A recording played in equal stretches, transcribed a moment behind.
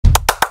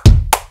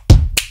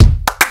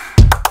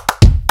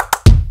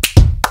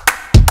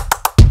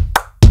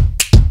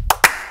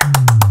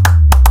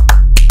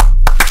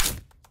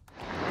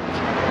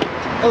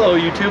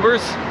fellow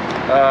YouTubers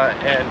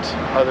and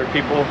other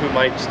people who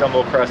might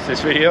stumble across this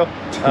video.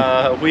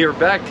 We are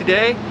back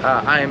today.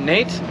 I am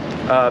Nate.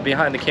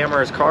 Behind the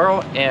camera is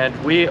Carl, and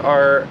we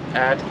are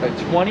at a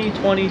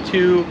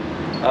 2022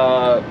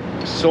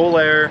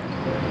 SolAire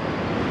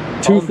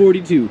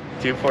 242.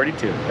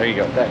 242. There you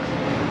go. Thanks.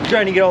 I'm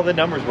trying to get all the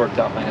numbers worked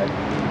out in my head.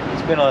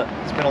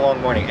 It's been a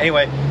long morning.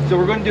 Anyway, so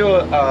we're going to do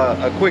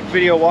a quick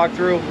video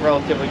walkthrough,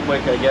 relatively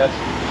quick, I guess.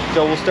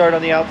 So we'll start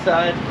on the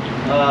outside.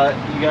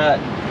 You got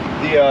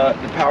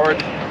the powered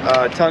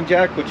tongue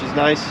jack, which is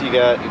nice. You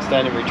got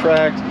extend and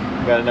retract.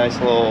 You got a nice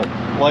little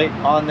light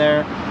on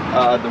there.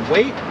 The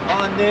weight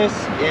on this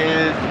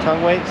is, the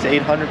tongue weight is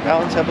 800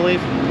 pounds, I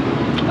believe.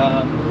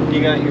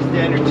 You got your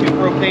standard 2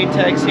 propane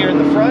tanks here in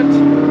the front.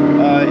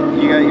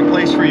 You got your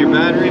place for your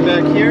battery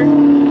back here.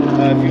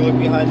 If you look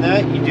behind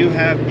that, you do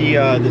have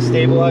the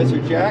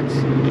stabilizer jacks.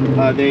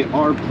 They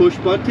are push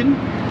button,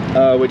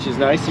 which is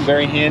nice and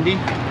very handy.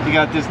 You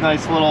got this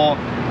nice little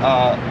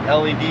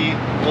LED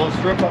glow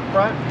strip up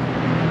front.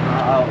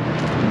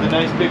 The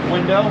nice big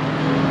window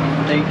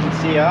that you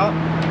can see out.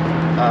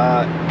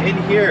 In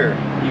here,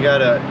 you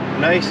got a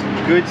nice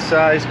good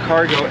sized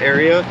cargo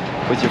area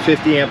with your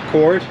 50 amp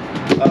cord.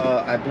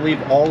 I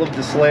believe all of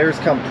the SolAires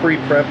come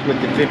pre-prepped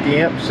with the 50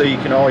 amp, so you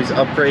can always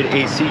upgrade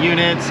AC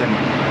units and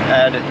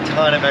add a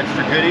ton of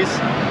extra goodies.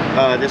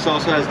 This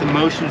also has the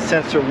motion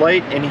sensor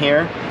light in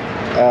here,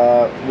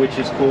 which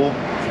is cool.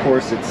 Of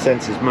course, it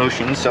senses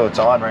motion, so it's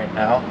on right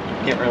now.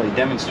 Can't really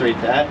demonstrate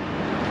that.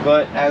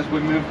 But as we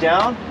move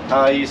down,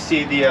 you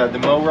see the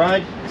mow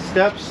ride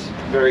steps,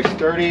 very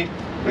sturdy,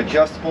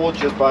 adjustable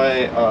just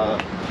by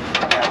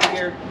back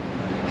here.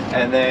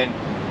 And then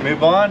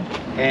move on.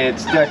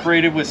 It's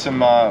decorated with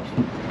some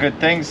good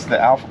things. The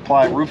Alpha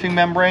Ply roofing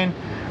membrane,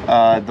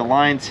 the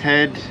Lion's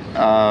Head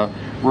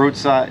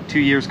roadside, 2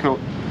 years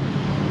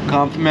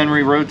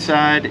complimentary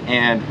roadside,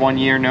 and 1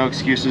 year no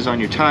excuses on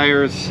your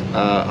tires,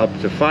 up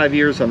to 5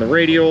 years on the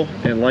radial,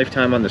 and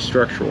lifetime on the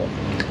structural.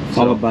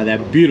 Followed by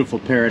that beautiful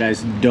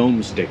Paradise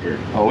Dome sticker.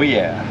 Oh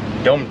yeah,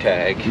 dome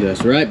tag.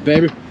 That's right,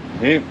 baby.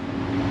 It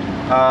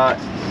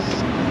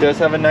does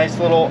have a nice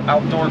little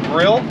outdoor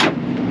grill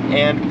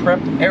and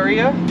prep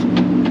area.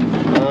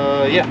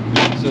 Yeah,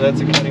 so that's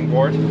a cutting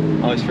board.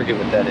 I always forget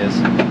what that is.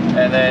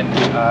 And then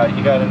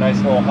you got a nice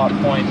little hot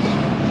point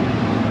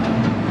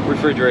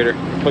refrigerator.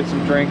 Put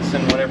some drinks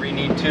and whatever you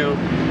need to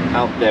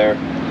out there.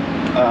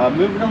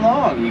 Moving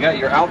along, you got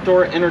your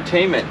outdoor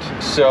entertainment.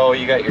 So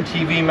you got your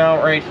TV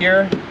mount right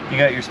here. You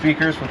got your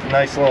speakers with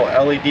nice little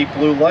LED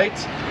blue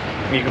lights.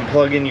 You can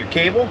plug in your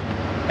cable.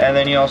 And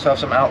then you also have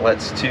some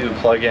outlets to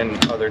plug in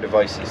other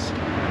devices.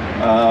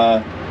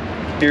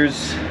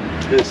 Here's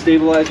the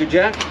stabilizer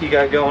jack you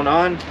got going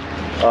on.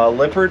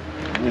 Lippert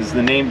is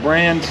the name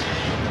brand.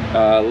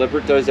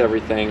 Lippert does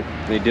everything.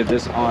 They did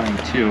this awning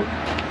too.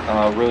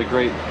 Really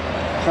great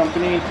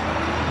company.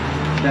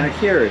 Back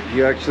here,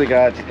 you actually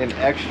got an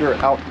extra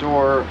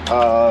outdoor,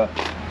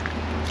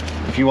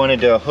 if you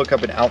wanted to hook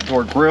up an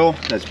outdoor grill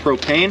that's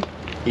propane,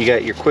 you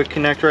got your quick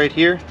connect right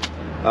here.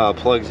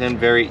 Plugs in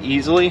very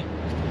easily.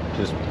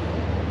 Just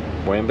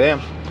wham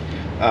bam.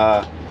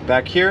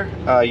 Back here,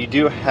 you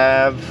do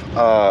have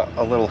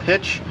a little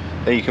hitch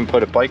that you can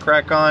put a bike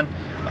rack on.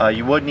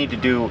 You would need to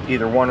do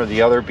either one or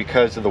the other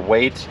because of the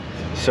weight.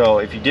 So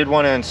if you did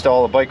want to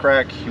install a bike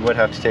rack, you would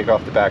have to take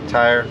off the back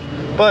tire.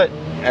 But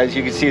as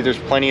you can see, there's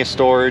plenty of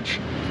storage,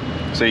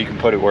 so you can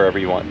put it wherever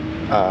you want.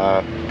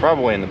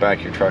 Probably in the back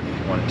of your truck if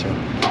you wanted to.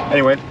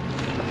 Anyway,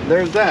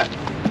 there's that.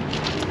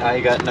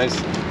 You got nice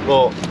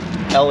little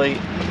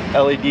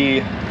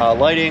LED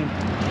lighting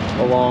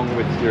along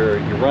with your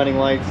running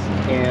lights,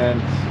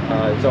 and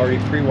it's already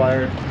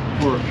pre-wired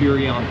for a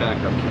Furrion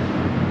backup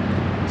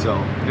camera. So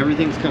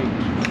everything's come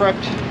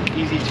prepped,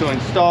 easy to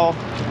install.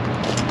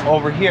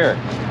 Over here,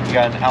 you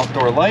got an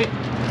outdoor light.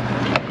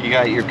 You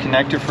got your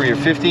connector for your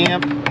 50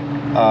 amp.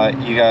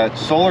 You got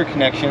solar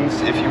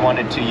connections if you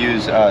wanted to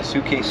use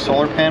suitcase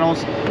solar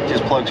panels. It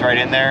just plugs right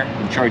in there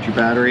and charge your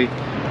battery,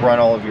 run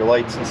all of your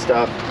lights and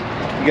stuff.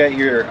 You got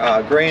your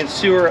gray and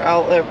sewer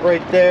outlet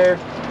right there.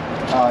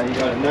 You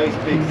got a nice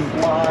big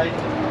slide.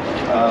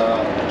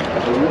 I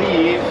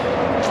believe,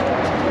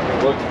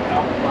 look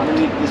out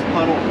underneath this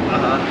puddle.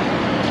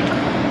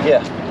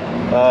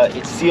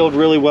 It's sealed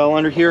really well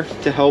under here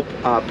to help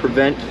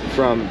prevent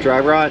from dry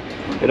rot.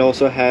 It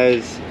also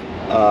has,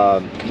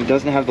 it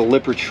doesn't have the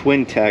Lippert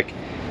Schwinn Tech.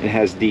 It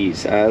has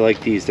these. I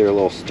like these. They're a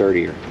little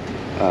sturdier.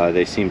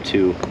 They seem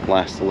to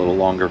last a little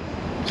longer.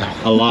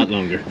 A lot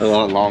longer. A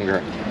lot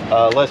longer.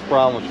 Less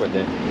problems with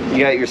it. You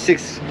got your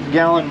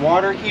 6-gallon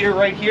water heater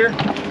right here.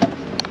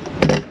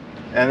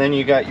 And then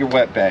you got your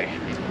wet bag.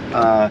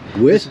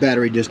 With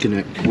battery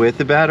disconnect. With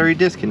the battery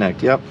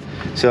disconnect, yep.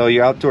 So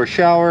your outdoor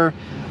shower,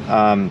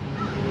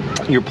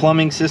 your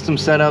plumbing system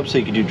set up so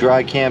you can do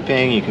dry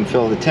camping, you can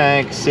fill the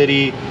tank,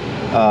 city,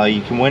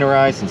 you can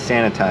winterize and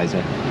sanitize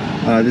it.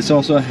 This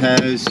also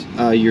has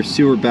your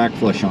sewer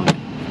backflush on it,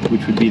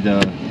 which would be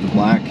the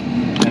black.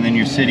 And then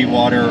your city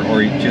water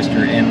or just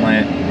your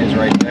inlet is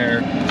right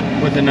there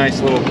with a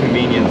nice little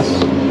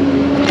convenience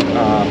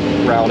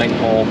routing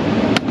hole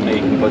that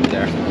you can put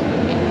there.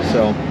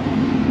 So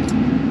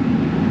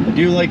I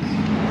do like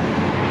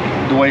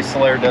the way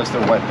SolAire does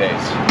their wet bays.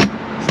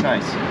 It's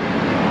nice.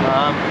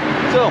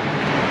 So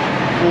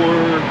for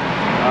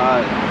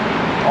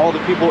all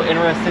the people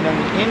interested in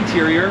the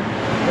interior,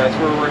 that's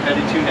where we're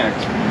headed to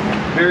next.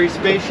 Very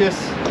spacious.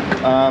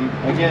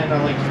 Again,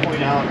 I like to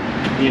point out,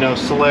 you know,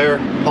 SolAire,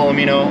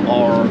 Palomino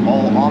are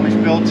all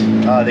Amish built.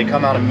 They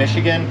come out of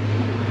Michigan,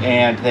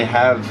 and they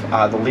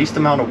have the least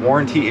amount of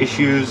warranty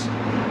issues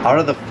out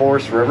of the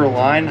Forest River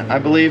line, I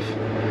believe.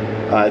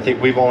 I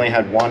think we've only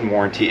had one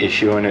warranty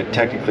issue, and it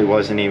technically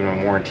wasn't even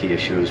a warranty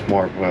issue. It was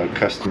more of a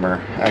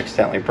customer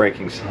accidentally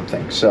breaking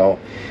something. So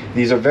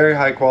these are very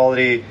high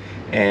quality,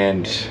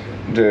 and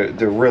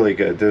they're really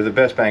good. They're the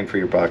best bang for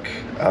your buck,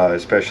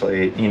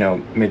 especially, you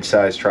know,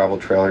 mid-sized travel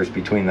trailers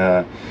between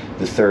the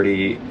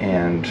 $30,000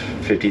 and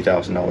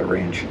 $50,000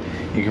 range.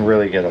 You can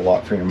really get a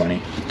lot for your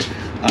money.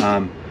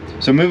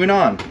 So moving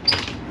on,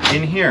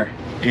 in here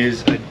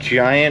is a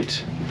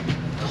giant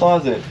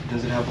closet.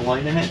 Does it have a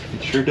light in it?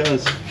 It sure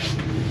does.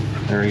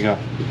 There you go.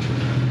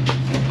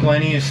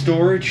 Plenty of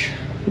storage.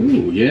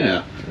 Ooh,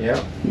 yeah.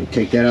 Yeah. You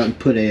take that out and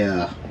put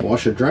a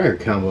washer dryer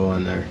combo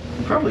in there.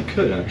 You probably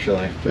could,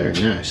 actually. Very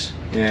nice.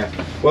 Yeah.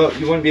 Well,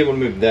 you wouldn't be able to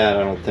move that,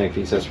 I don't think,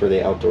 because that's where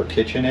the outdoor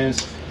kitchen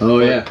is. Oh,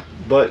 but, yeah.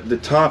 But the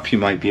top, you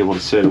might be able to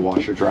sit a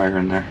washer dryer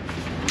in there.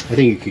 I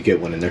think you could get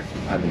one in there.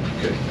 I think you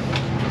could.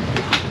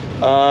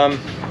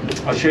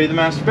 I'll show you the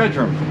master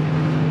bedroom.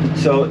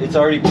 So it's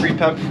already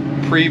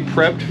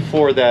pre-prepped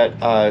for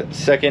that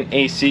second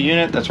AC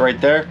unit that's right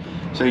there.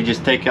 So you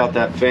just take out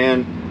that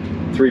fan,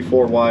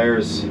 3-4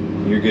 wires,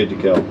 you're good to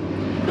go.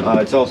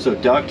 It's also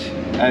duct,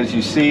 as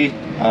you see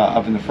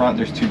up in the front.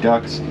 There's 2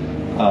 ducts.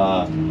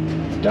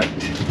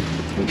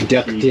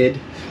 Ducted.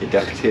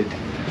 Ducted.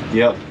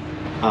 Yep.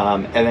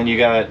 And then you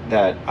got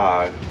that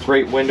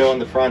great window in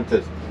the front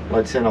that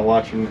lets in a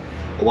lot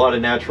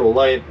of natural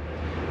light.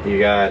 You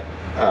got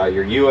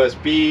your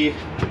USB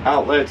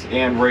outlets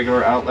and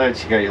regular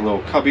outlets. You got your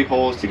little cubby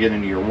holes to get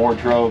into your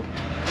wardrobe.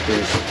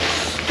 There's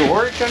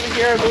storage under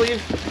here, I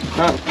believe.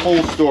 Not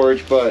full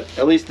storage, but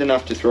at least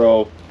enough to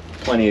throw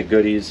plenty of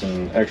goodies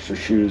and extra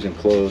shoes and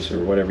clothes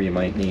or whatever you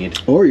might need.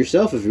 Or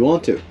yourself if you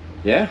want to.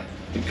 Yeah,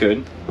 you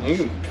could. You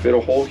can fit a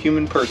whole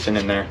human person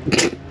in there.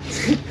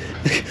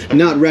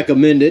 Not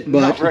recommended, but...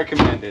 Not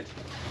recommended.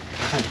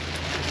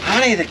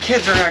 Honey, the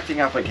kids are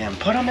acting up again.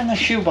 Put them in the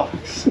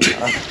shoebox.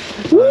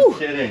 I'm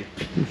kidding.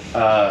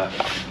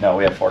 No,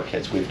 we have 4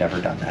 kids. We've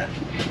never done that.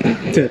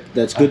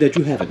 That's good that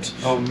you haven't.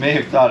 Oh, may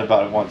have thought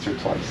about it once or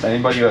twice.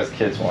 Anybody who has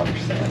kids will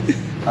understand.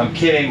 I'm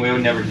kidding. We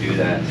would never do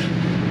that.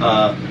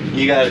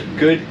 You got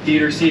good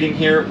theater seating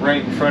here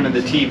right in front of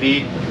the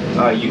TV.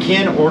 You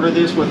can order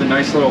this with a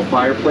nice little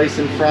fireplace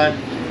in front.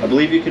 I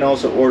believe you can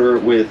also order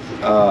it with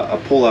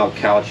a pull-out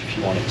couch if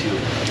you wanted to.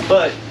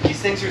 But these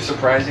things are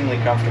surprisingly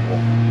comfortable.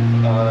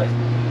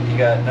 You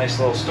got nice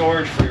little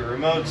storage for your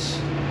remotes,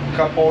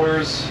 cup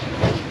holders,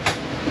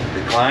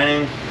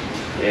 reclining.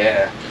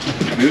 Yeah,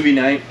 movie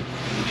night.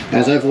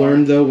 As I've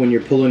learned though, when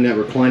you're pulling that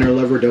recliner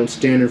lever, don't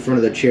stand in front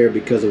of the chair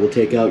because it will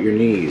take out your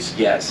knees.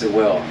 Yes, it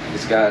will.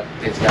 It's got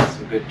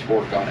some good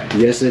torque on it.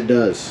 Yes, it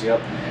does.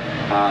 Yep.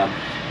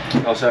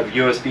 You also have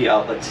USB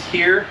outlets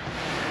here.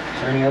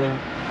 Is there any other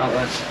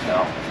outlets?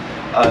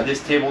 No.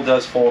 This table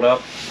does fold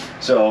up,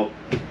 so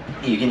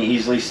you can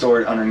easily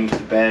store it underneath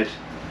the bed.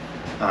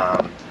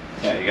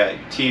 Yeah, you got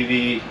your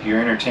TV,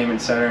 your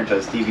entertainment center. It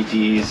does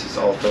DVDs. It's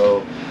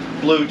also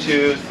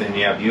Bluetooth, and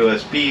you have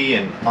USB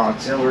and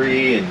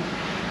auxiliary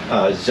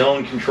and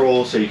zone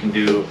control, so you can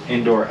do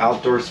indoor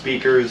outdoor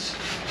speakers.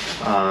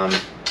 I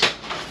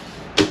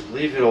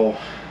believe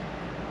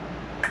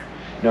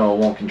no, it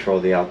won't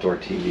control the outdoor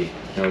TV.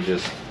 It'll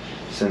just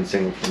send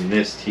signal from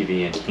this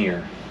TV in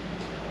here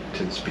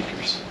to the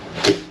speakers.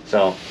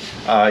 So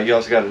you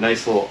also got a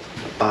nice little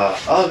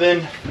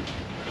oven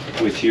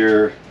with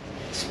your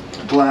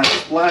glass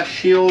splash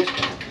shield.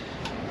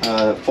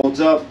 Folds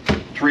up,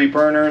 3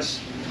 burners.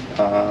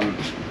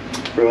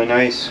 Really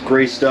nice,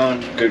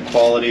 Greystone, good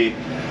quality.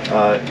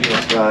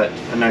 You've got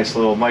a nice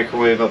little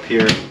microwave up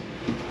here.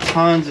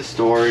 Tons of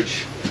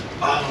storage.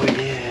 Oh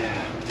yeah.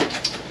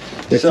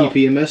 The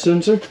TPMS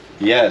sensor?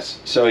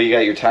 Yes. So you got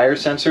your tire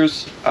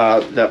sensors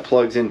that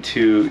plugs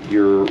into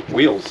your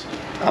wheels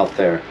out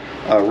there.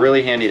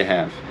 Really handy to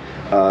have.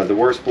 The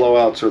worst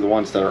blowouts are the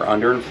ones that are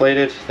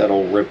underinflated.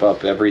 That'll rip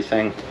up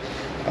everything.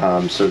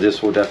 So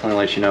this will definitely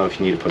let you know if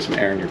you need to put some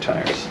air in your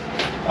tires.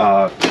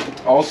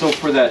 Also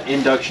for that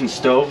induction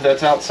stove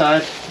that's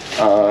outside,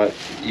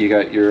 you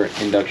got your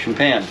induction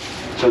pan.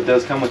 So it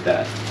does come with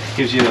that.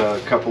 Gives you a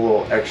couple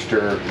little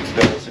extra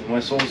bells and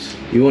whistles.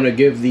 You want to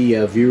give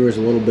the viewers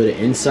a little bit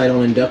of insight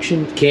on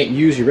induction? Can't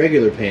use your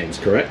regular pans,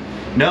 correct?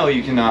 No,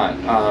 you cannot.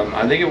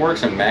 I think it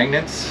works on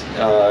magnets.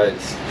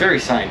 It's very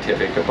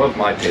scientific, above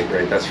my pay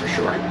grade, that's for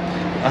sure.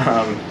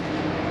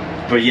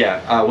 But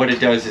yeah, what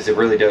it does is it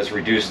really does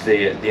reduce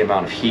the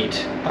amount of heat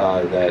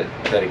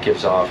that it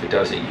gives off. It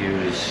doesn't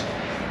use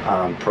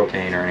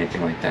propane or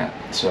anything like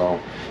that.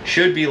 So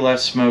should be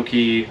less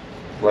smoky,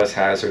 less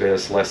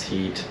hazardous, less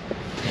heat,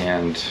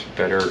 and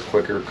better,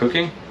 quicker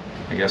cooking.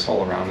 I guess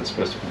all around it's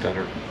supposed to be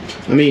better.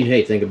 I mean,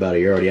 hey, think about it.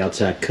 You're already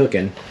outside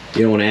cooking.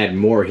 You don't want to add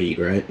more heat,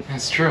 right?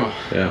 That's true.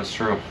 Yeah. That's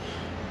true.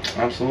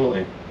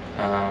 Absolutely.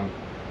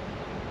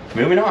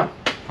 Moving on.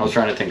 I was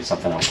trying to think of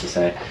something else to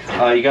say.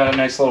 You got a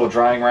nice little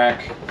drying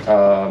rack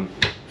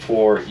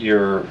for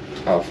your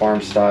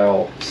farm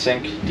style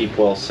sink, deep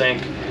well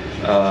sink.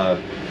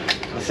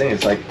 This thing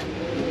is like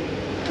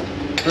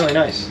really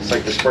nice. It's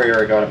like the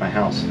sprayer I got at my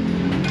house.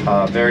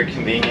 Very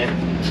convenient.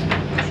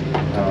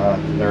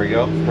 There we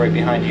go. Right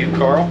behind you,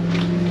 Carl,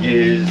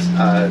 is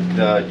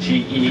the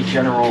GE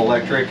General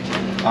Electric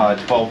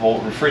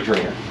 12-volt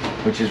refrigerator,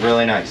 which is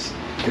really nice.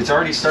 It's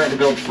already starting to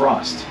build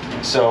frost.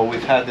 So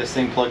we've had this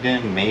thing plugged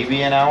in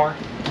maybe an hour.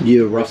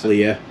 Yeah,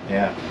 roughly, yeah.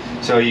 Yeah.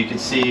 So you can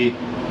see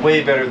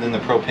way better than the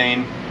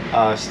propane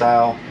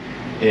style.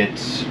 It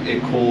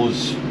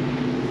cools,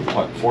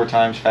 what, 4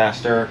 times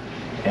faster,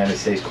 and it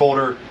stays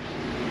colder,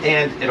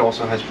 and it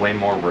also has way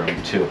more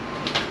room too.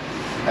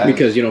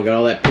 Because you don't got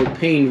all that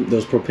propane,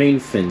 those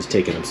propane fins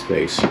taking up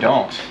space. You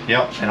don't.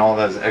 Yep. And all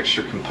those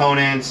extra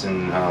components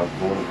and the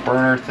little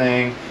burner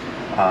thing.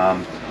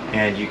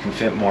 And you can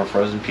fit more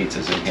frozen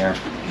pizzas in here.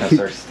 That's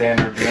our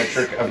standard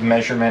metric of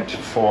measurement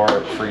for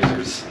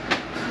freezers.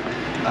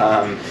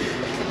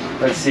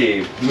 Let's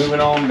see,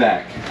 moving on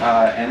back.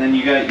 And then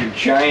you got your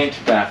giant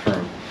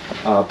bathroom.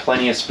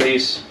 Plenty of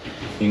space.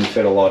 You can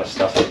fit a lot of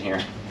stuff in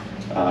here.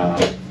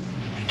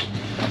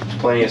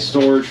 Plenty of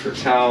storage for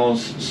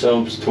towels,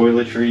 soaps,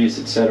 toiletries,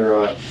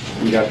 etc.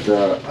 You got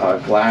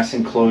the glass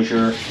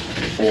enclosure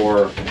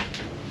for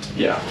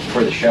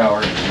the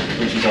shower,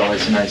 which is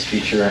always a nice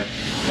feature.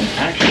 And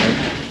actually, I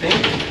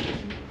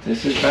think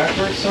this is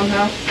backwards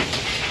somehow.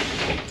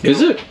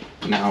 Is it?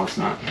 No, it's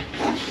not.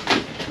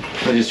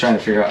 I'm just trying to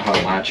figure out how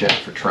to latch it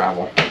for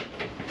travel.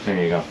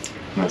 There you go.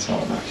 That's how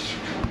it latches.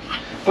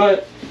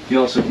 But you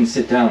also can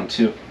sit down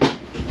too.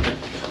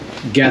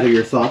 Gather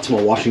your thoughts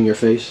while washing your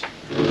face.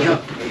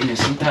 Yep. You know,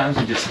 sometimes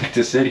I just like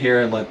to sit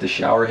here and let the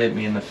shower hit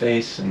me in the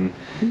face and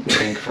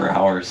think for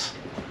hours.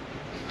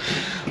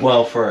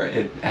 Well,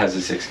 it has a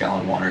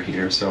 6-gallon water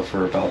heater, so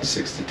for about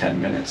 6 to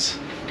 10 minutes.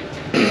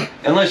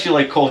 Unless you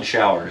like cold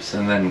showers,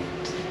 and then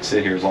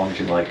sit here as long as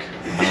you like.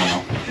 I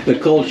don't know. The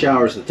cold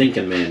shower is the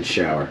thinking man's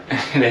shower.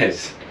 It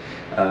is.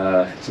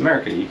 It's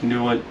America. You can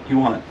do what you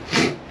want.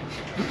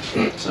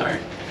 Sorry.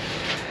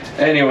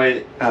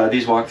 Anyway,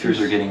 these walkthroughs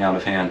are getting out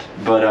of hand.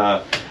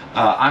 But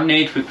I'm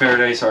Nate with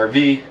Paradise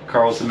RV.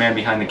 Carl's the man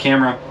behind the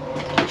camera.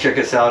 Check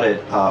us out at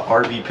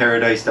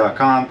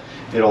rvparadise.com.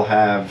 It'll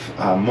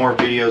have more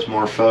videos,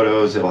 more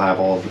photos. It'll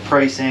have all of the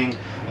pricing,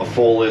 a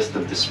full list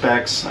of the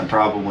specs. I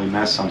probably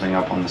messed something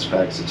up on the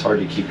specs. It's hard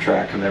to keep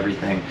track of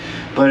everything,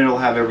 but it'll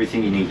have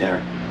everything you need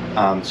there.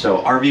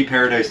 So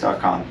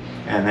rvparadise.com,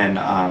 and then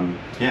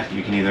yeah,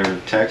 you can either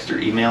text or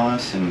email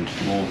us, and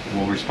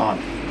we'll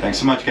respond. Thanks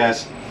so much,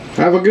 guys.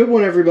 Have a good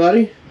one,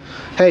 everybody.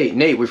 Hey,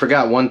 Nate, we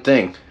forgot one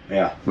thing.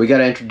 Yeah. We got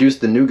to introduce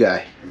the new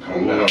guy. Oh,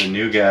 no. The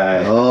new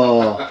guy.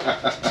 Oh.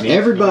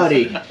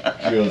 Everybody.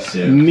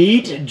 Joseph.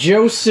 Meet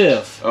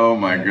Joseph. Oh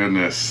my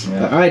goodness.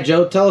 Yeah. All right,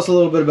 Joe, tell us a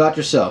little bit about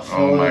yourself.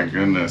 Oh my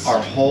goodness.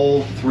 Our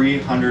whole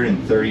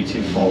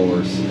 332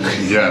 followers.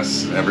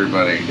 Yes,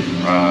 everybody.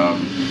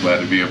 Glad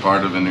to be a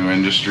part of the new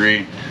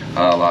industry.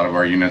 A lot of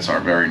our units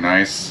are very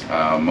nice.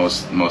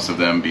 Most of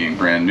them being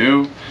brand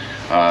new.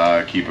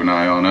 Keep an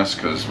eye on us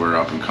because we're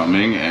up and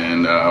coming,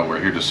 and we're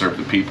here to serve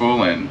the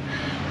people, and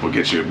we'll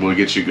get you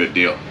a good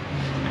deal.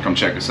 Come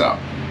check us out.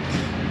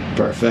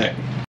 Perfect.